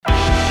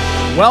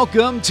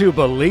Welcome to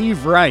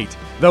Believe Right,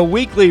 the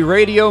weekly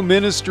radio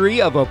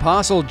ministry of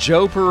Apostle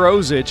Joe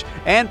Perosic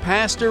and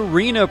Pastor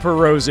Rena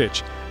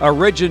Perosic,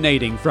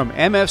 originating from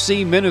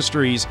MFC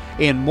Ministries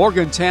in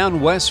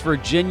Morgantown, West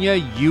Virginia,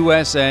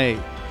 USA.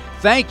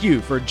 Thank you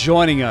for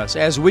joining us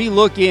as we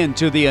look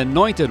into the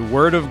anointed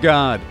Word of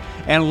God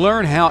and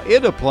learn how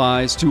it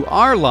applies to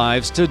our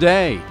lives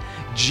today.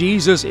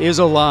 Jesus is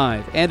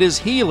alive and is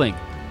healing,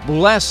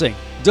 blessing,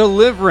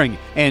 delivering,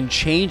 and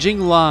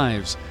changing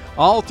lives,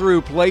 all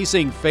through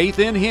placing faith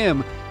in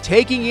Him,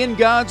 taking in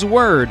God's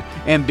Word,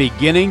 and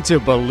beginning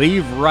to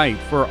believe right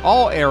for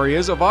all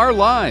areas of our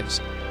lives.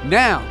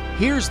 Now,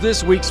 here's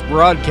this week's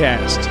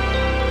broadcast.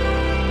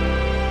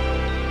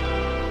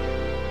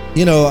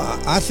 You know,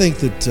 I think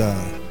that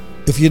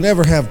if you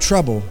never have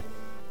trouble,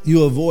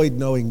 you avoid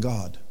knowing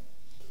God.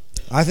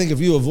 I think if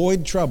you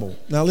avoid trouble,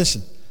 now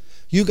listen,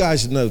 you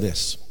guys know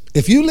this.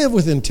 If you live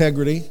with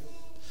integrity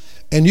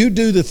and you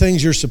do the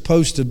things you're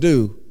supposed to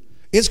do,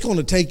 it's going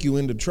to take you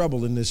into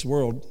trouble in this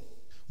world,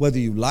 whether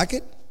you like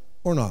it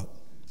or not.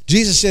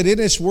 Jesus said, in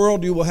this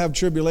world you will have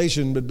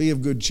tribulation, but be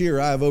of good cheer.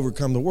 I have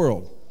overcome the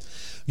world.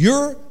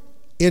 Your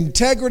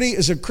integrity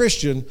as a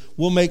Christian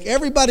will make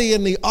everybody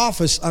in the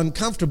office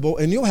uncomfortable,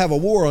 and you'll have a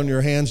war on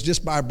your hands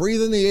just by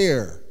breathing the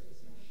air.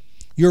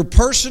 Your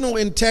personal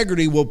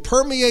integrity will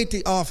permeate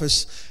the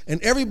office,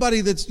 and everybody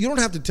you don't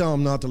have to tell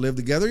them not to live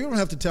together. You don't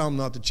have to tell them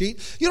not to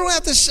cheat. You don't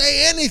have to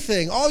say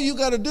anything. All you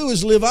got to do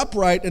is live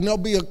upright, and there'll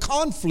be a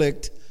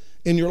conflict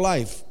in your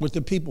life with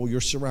the people you're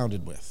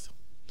surrounded with.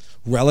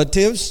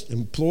 Relatives,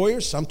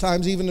 employers,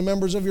 sometimes even the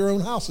members of your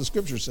own house, the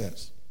Scripture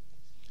says.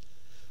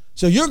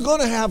 So you're going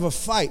to have a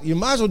fight. You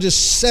might as well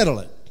just settle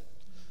it.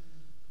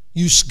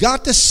 You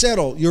got to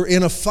settle. You're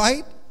in a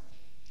fight.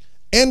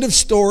 End of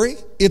story.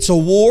 It's a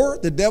war.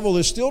 The devil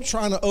is still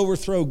trying to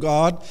overthrow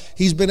God.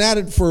 He's been at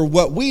it for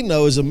what we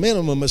know is a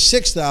minimum of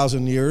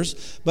 6,000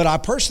 years, but I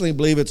personally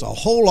believe it's a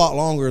whole lot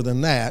longer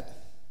than that.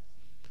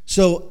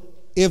 So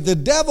if the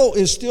devil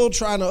is still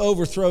trying to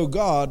overthrow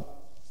God,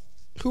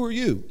 who are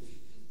you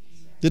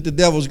that the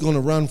devil's going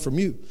to run from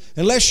you?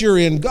 Unless you're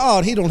in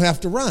God, he don't have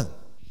to run.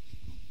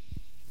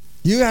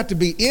 You have to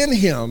be in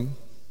Him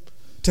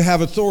to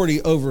have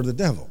authority over the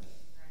devil.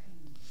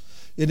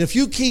 And if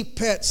you keep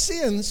pet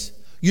sins,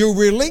 you're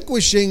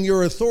relinquishing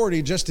your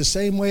authority just the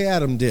same way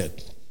Adam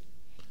did.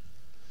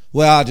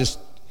 Well, I just,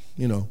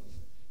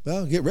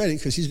 get ready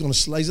because he's going to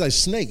slay. He's like a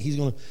snake.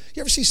 You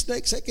ever see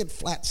snakes? They get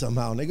flat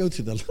somehow and they go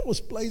to the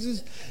littlest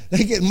places.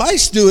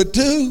 Mice do it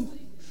too.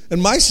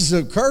 And mice is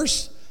a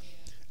curse.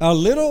 A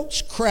little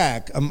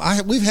crack,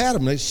 we've had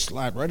them, they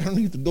slide right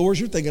underneath the doors.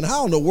 You're thinking,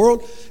 how in the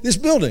world? This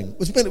building,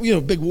 it's been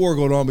a big war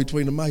going on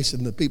between the mice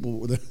and the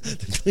people that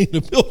clean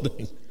the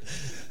building.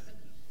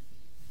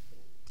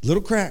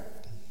 Little crack,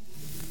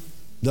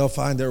 they'll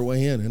find their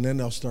way in, and then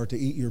they'll start to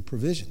eat your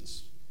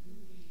provisions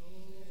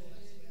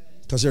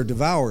because they're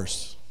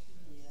devourers.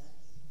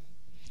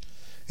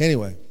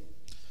 Anyway,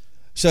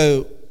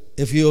 so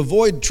if you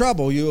avoid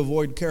trouble, you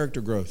avoid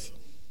character growth.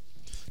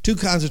 Two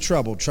kinds of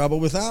trouble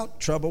without,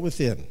 trouble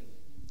within.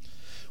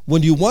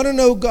 When you want to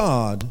know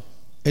God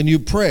and you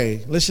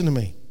pray, listen to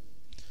me,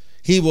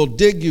 He will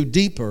dig you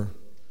deeper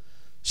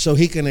so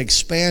He can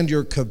expand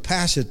your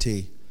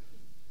capacity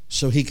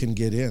so He can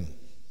get in.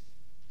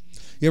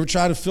 You ever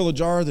try to fill a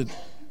jar that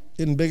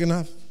isn't big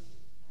enough?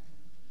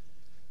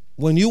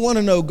 When you want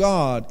to know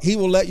God, He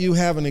will let you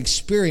have an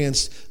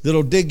experience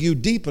that'll dig you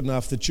deep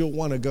enough that you'll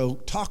want to go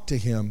talk to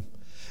Him.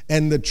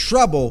 And the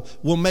trouble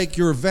will make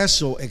your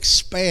vessel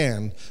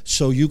expand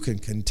so you can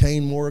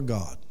contain more of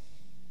God.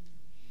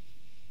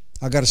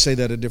 I got to say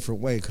that a different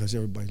way because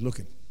everybody's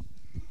looking.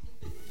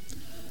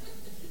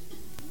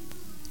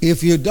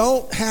 If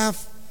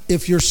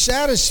you're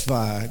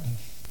satisfied,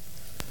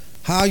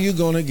 how are you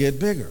going to get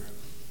bigger?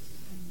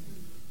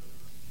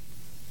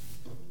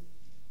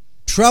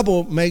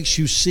 Trouble makes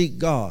you seek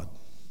God.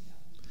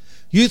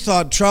 You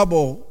thought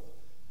trouble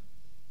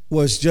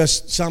was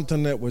just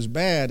something that was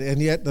bad,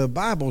 and yet the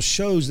Bible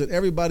shows that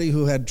everybody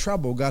who had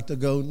trouble got to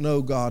go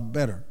know God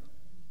better.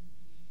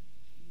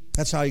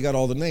 That's how you got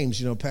all the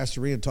names.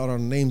 Pastor Rena taught on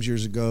the names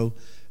years ago,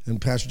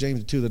 and Pastor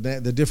James too,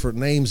 the different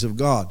names of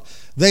God.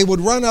 They would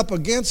run up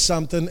against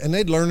something, and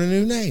they'd learn a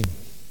new name.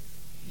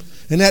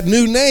 And that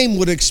new name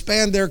would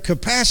expand their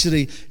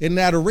capacity in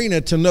that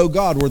arena to know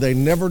God where they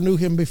never knew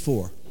Him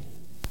before.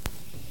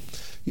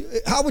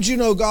 How would you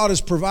know God as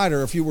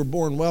provider if you were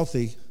born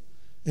wealthy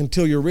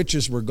until your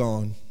riches were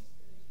gone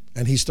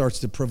and He starts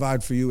to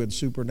provide for you in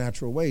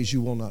supernatural ways?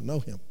 You will not know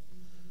Him.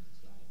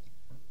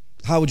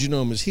 How would you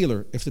know Him as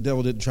healer if the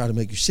devil didn't try to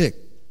make you sick?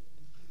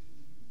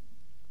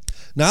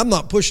 Now, I'm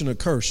not pushing a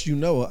curse.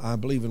 I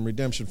believe in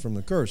redemption from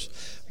the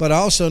curse. But I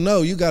also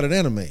know you got an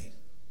enemy.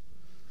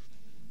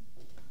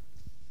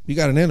 You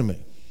got an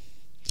enemy.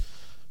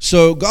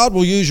 So God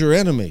will use your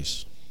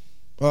enemies.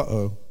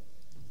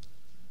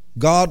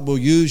 God will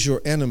use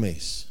your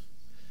enemies.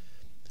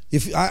 We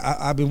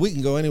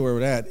can go anywhere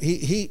with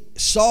that.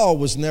 Saul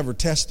was never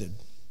tested.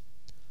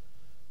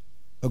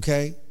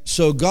 Okay?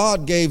 So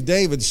God gave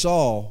David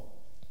Saul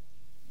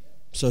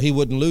so he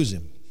wouldn't lose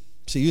him.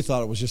 See, you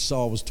thought it was just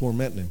Saul was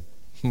tormenting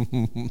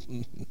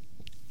him.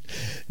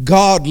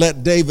 God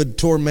let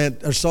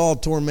Saul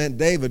torment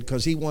David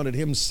because he wanted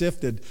him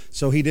sifted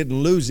so he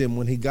didn't lose him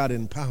when he got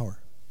in power.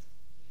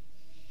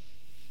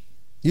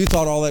 You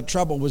thought all that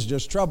trouble was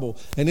just trouble,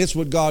 and it's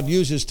what God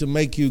uses to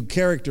make you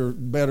character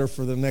better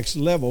for the next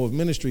level of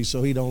ministry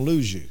so he don't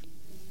lose you.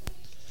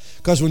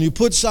 Because when you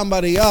put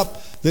somebody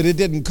up that it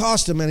didn't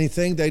cost them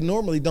anything, they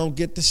normally don't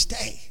get to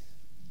stay.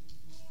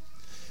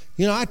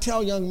 You know, I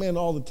tell young men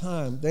all the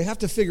time, they have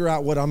to figure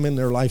out what I'm in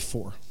their life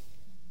for.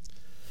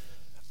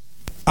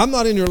 I'm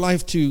not in your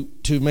life to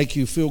make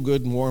you feel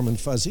good and warm and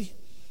fuzzy.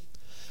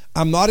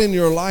 I'm not in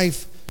your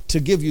life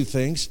to give you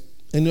things.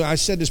 And I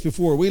said this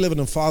before, we live in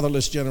a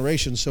fatherless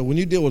generation, so when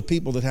you deal with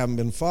people that haven't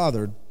been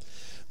fathered,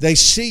 they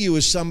see you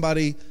as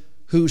somebody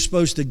who's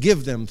supposed to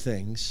give them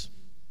things.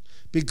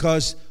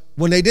 Because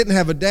when they didn't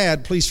have a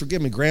dad, please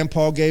forgive me,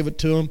 Grandpa gave it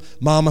to them.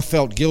 Mama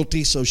felt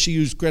guilty, so she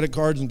used credit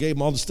cards and gave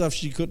them all the stuff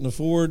she couldn't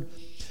afford.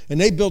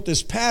 And they built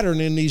this pattern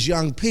in these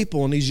young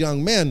people and these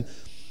young men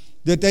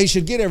that they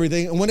should get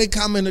everything. And when they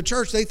come into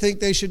church, they think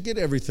they should get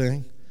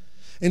everything.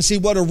 And see,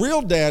 what a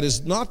real dad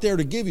is not there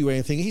to give you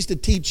anything. He's to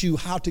teach you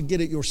how to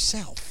get it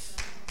yourself.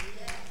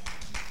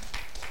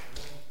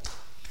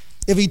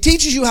 If he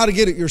teaches you how to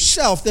get it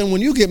yourself, then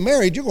when you get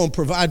married, you're going to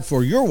provide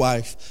for your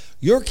wife,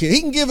 your kid.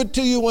 He can give it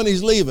to you when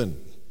he's leaving.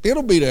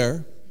 It'll be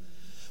there.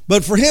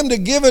 But for him to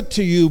give it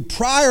to you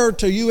prior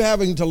to you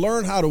having to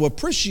learn how to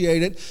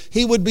appreciate it,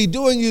 he would be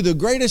doing you the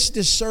greatest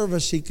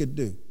disservice he could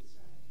do.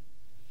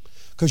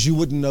 Because you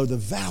wouldn't know the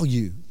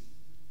value.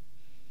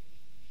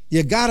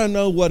 You got to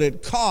know what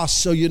it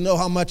costs so you know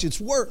how much it's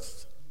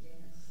worth.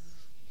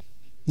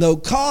 No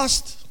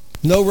cost,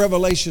 no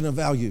revelation of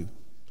value.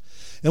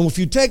 And if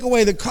you take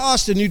away the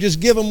cost and you just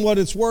give them what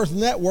it's worth,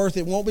 net worth,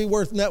 it won't be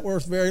worth net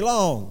worth very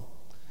long.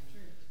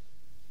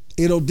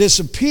 It'll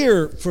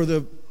disappear for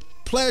the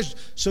pleasure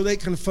so they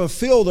can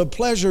fulfill the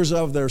pleasures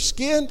of their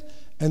skin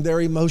and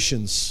their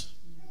emotions.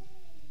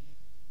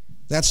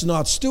 That's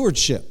not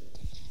stewardship.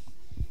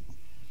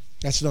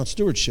 That's not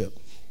stewardship.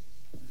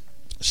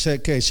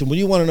 Okay, so when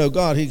you want to know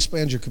God, he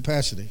expands your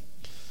capacity.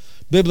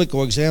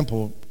 Biblical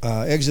example,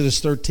 Exodus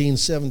 13,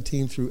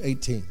 17 through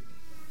 18.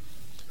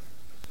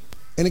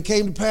 And it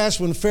came to pass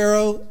when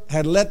Pharaoh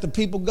had let the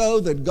people go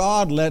that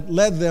God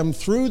led them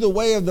through the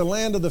way of the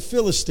land of the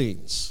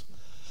Philistines.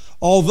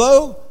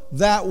 Although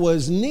that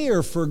was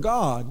near for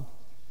God,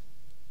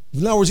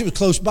 in other words, it was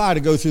close by to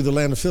go through the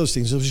land of the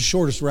Philistines. It was the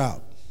shortest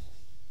route.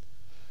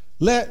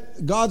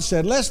 God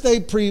said, lest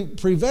they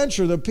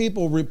preventure the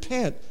people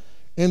repent,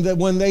 and that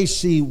when they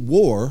see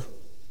war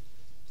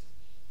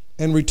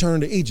and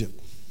return to Egypt.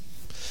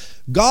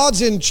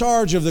 God's in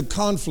charge of the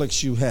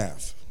conflicts you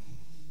have.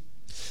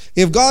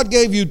 If God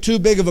gave you too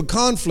big of a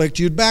conflict,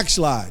 you'd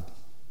backslide.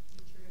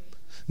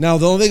 Now,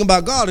 the only thing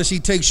about God is he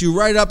takes you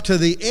right up to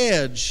the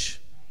edge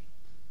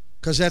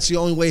because that's the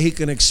only way he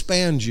can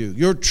expand you.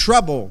 Your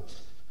trouble,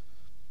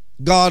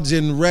 God's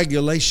in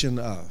regulation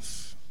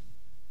of.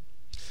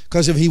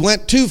 Because if he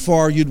went too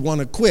far, you'd want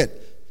to quit.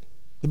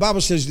 The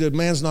Bible says that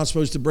man's not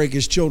supposed to break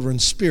his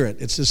children's spirit.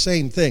 It's the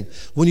same thing.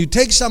 When you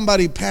take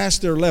somebody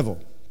past their level,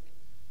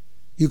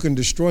 you can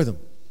destroy them.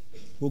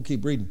 We'll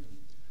keep reading.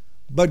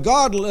 But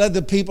God led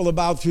the people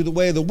about through the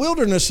way of the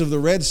wilderness of the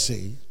Red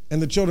Sea, and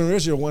the children of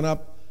Israel went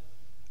up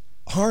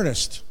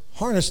harnessed.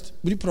 When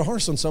you put a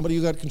harness on somebody,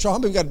 you got control. How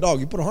many of you got a dog?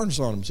 You put a harness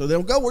on them so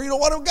they'll go where you don't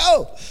want them to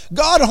go.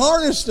 God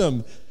harnessed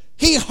them.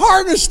 He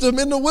harnessed them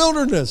in the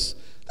wilderness.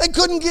 They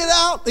couldn't get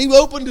out. He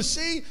opened the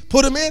sea,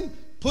 put them in,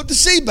 put the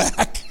sea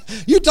back.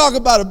 You talk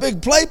about a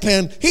big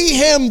playpen. He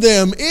hemmed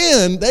them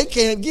in. They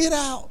can't get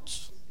out.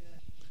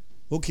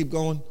 We'll keep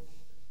going.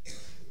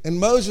 And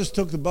Moses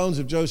took the bones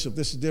of Joseph.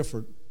 This is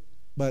different.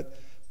 But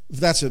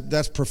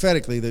that's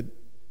prophetically that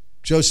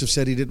Joseph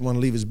said he didn't want to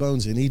leave his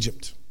bones in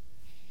Egypt.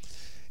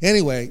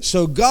 Anyway,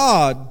 so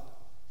God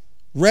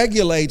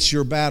regulates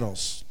your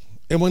battles.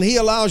 And when he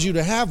allows you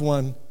to have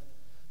one,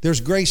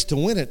 there's grace to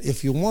win it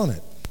if you want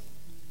it.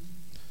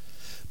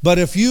 But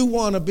if you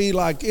want to be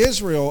like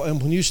Israel, and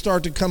when you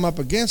start to come up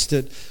against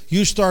it,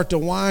 you start to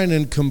whine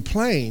and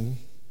complain,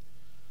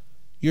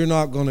 you're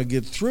not going to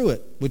get through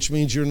it, which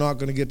means you're not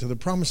going to get to the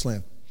promised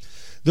land.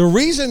 The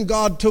reason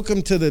God took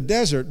them to the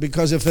desert,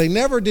 because if they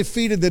never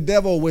defeated the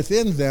devil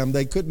within them,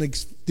 they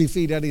couldn't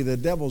defeat any of the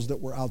devils that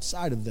were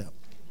outside of them.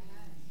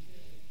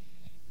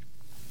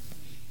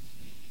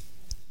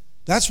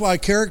 That's why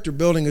character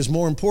building is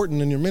more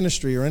important in your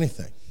ministry or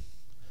anything.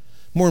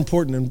 More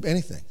important than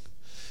anything.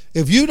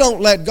 If you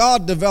don't let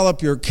God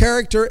develop your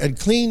character and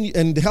clean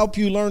and help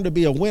you learn to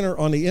be a winner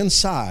on the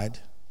inside,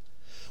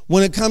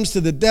 when it comes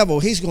to the devil,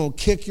 he's going to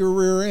kick your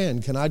rear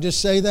end. Can I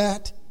just say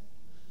that?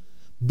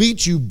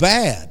 Beat you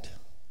bad.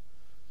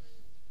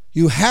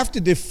 You have to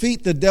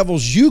defeat the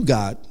devils you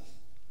got,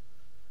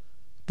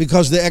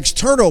 because the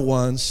external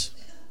ones,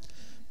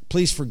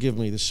 please forgive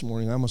me this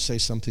morning, I'm going to say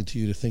something to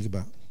you to think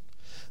about.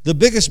 The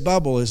biggest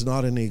bubble is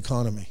not in the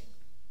economy.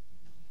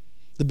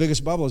 The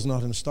biggest bubble is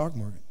not in the stock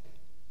market.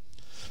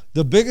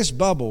 The biggest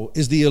bubble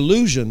is the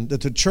illusion that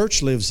the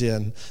church lives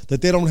in,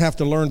 that they don't have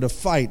to learn to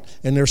fight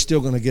and they're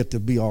still going to get to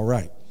be all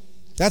right.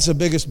 That's the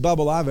biggest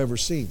bubble I've ever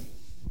seen,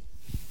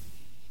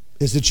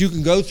 is that you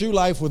can go through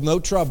life with no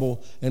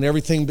trouble and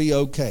everything be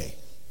okay.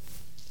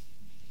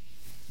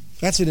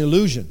 That's an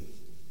illusion.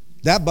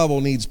 That bubble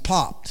needs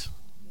popped.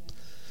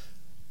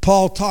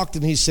 Paul talked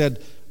and he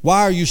said,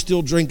 why are you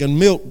still drinking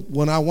milk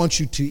when I want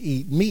you to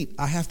eat meat?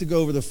 I have to go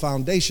over the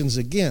foundations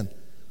again.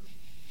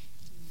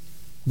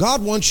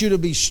 God wants you to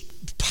be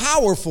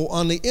powerful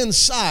on the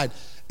inside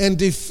and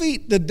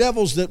defeat the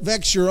devils that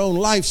vex your own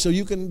life so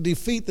you can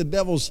defeat the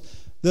devils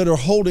that are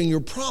holding your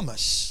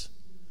promise.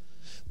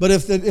 But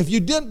if you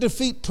didn't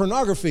defeat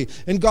pornography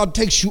and God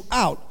takes you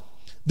out,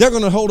 they're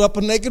going to hold up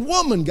a naked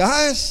woman,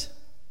 guys.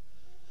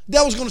 The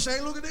devil's going to say,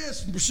 hey, look at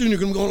this. Soon you're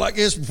going to go like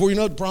this. Before you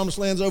know it, the promised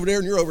land's over there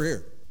and you're over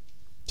here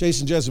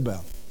chasing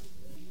Jezebel.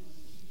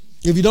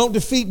 If you don't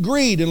defeat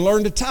greed and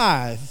learn to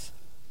tithe,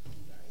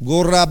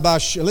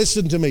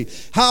 listen to me.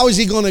 How is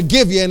he going to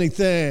give you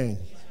anything?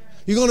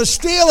 You're going to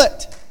steal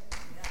it.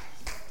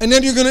 And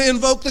then you're going to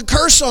invoke the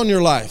curse on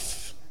your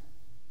life.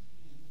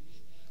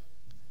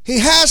 He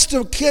has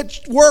to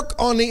work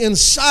on the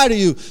inside of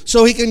you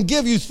so he can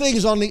give you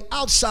things on the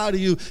outside of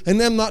you and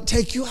then not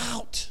take you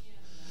out.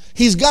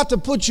 He's got to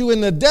put you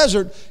in the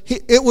desert.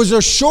 It was a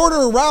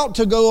shorter route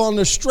to go on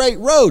the straight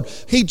road.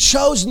 He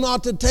chose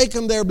not to take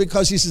him there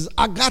because he says,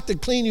 I got to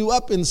clean you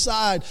up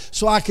inside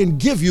so I can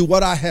give you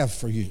what I have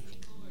for you.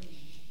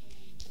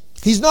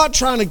 He's not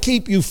trying to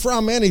keep you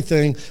from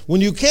anything.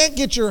 When you can't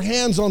get your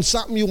hands on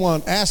something you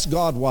want, ask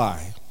God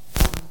why.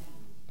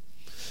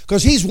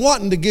 Because he's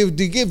wanting to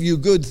give you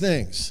good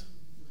things.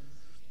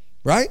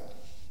 Right?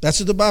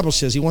 That's what the Bible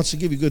says. He wants to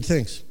give you good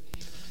things.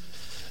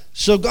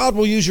 So God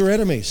will use your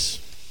enemies.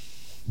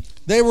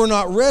 They were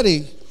not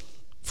ready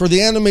for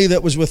the enemy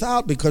that was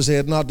without because they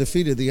had not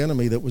defeated the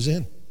enemy that was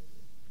in.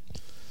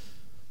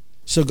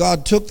 So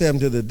God took them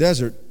to the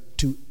desert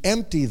to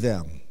empty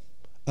them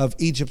of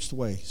Egypt's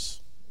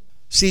ways.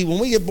 See, when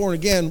we get born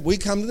again, we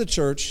come to the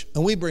church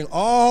and we bring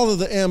all of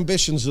the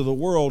ambitions of the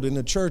world in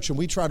the church and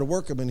we try to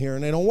work them in here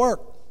and they don't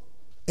work.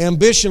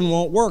 Ambition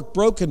won't work.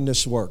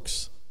 Brokenness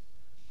works.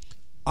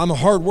 I'm a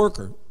hard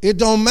worker. It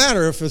don't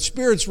matter if the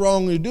spirit's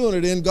wrong you're doing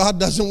it in,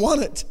 God doesn't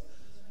want it.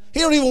 He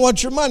don't even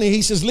want your money.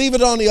 He says, leave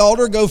it on the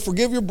altar, go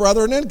forgive your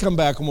brother, and then come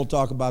back and we'll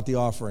talk about the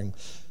offering.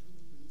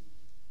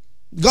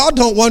 God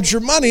don't want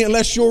your money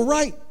unless you're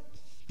right.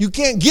 You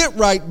can't get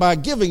right by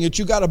giving it.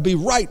 You got to be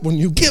right when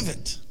you give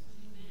it.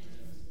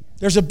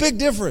 There's a big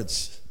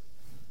difference.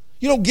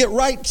 You don't get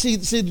right. See,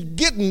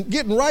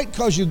 getting right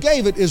because you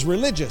gave it is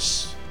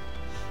religious.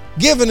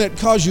 Giving it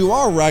because you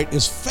are right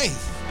is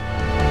faith.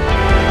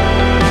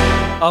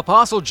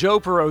 Apostle Joe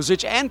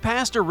Perosic and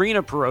Pastor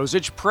Rena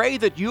Perosic pray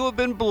that you have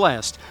been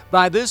blessed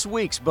by this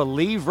week's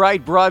Believe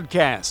Right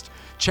broadcast.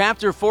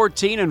 Chapter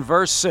 14 and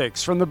verse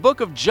 6 from the book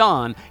of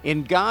John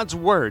in God's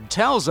Word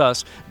tells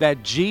us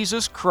that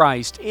Jesus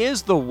Christ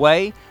is the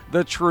way,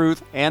 the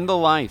truth, and the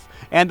life,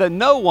 and that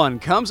no one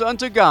comes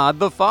unto God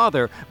the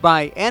Father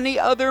by any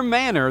other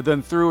manner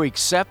than through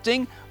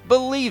accepting,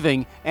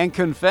 believing, and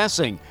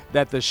confessing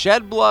that the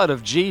shed blood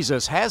of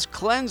Jesus has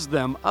cleansed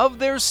them of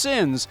their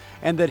sins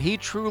and that He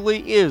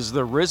truly is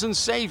the risen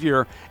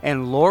Savior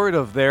and Lord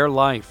of their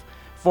life.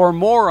 For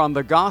more on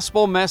the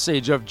gospel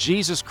message of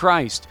Jesus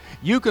Christ,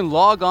 you can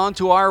log on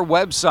to our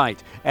website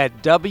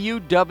at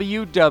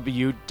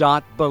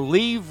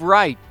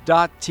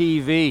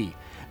www.believeright.tv.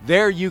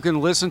 There you can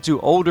listen to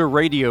older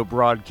radio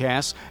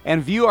broadcasts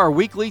and view our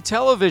weekly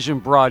television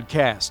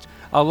broadcast,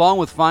 along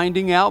with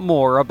finding out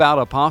more about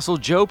Apostle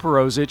Joe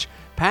Perosic,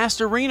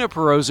 Pastor Rena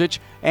Perosic,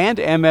 and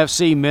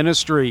MFC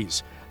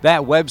Ministries.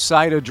 That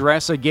website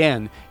address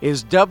again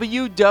is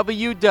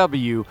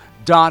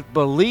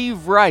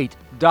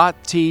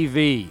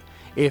www.believeright.tv.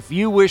 If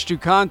you wish to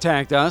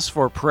contact us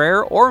for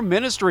prayer or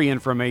ministry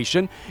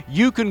information,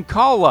 you can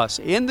call us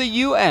in the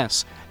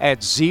U.S.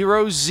 at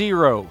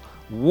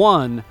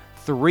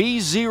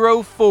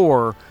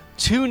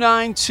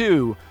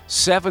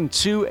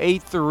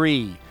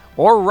 001-304-292-7283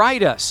 or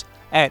write us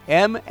at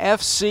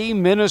MFC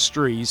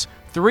Ministries,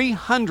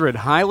 300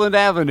 Highland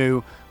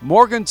Avenue,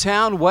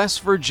 Morgantown,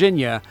 West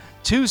Virginia,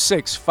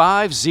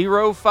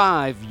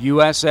 26505,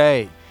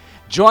 USA.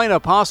 Join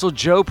Apostle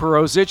Joe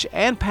Perosic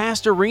and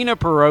Pastor Rena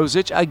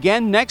Perosic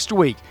again next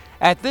week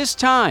at this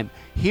time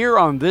here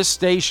on this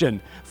station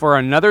for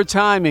another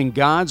time in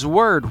God's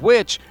Word,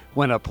 which,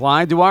 when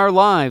applied to our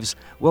lives,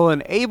 will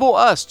enable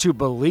us to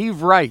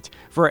believe right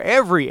for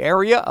every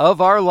area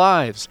of our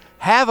lives.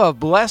 Have a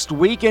blessed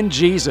week in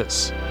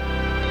Jesus.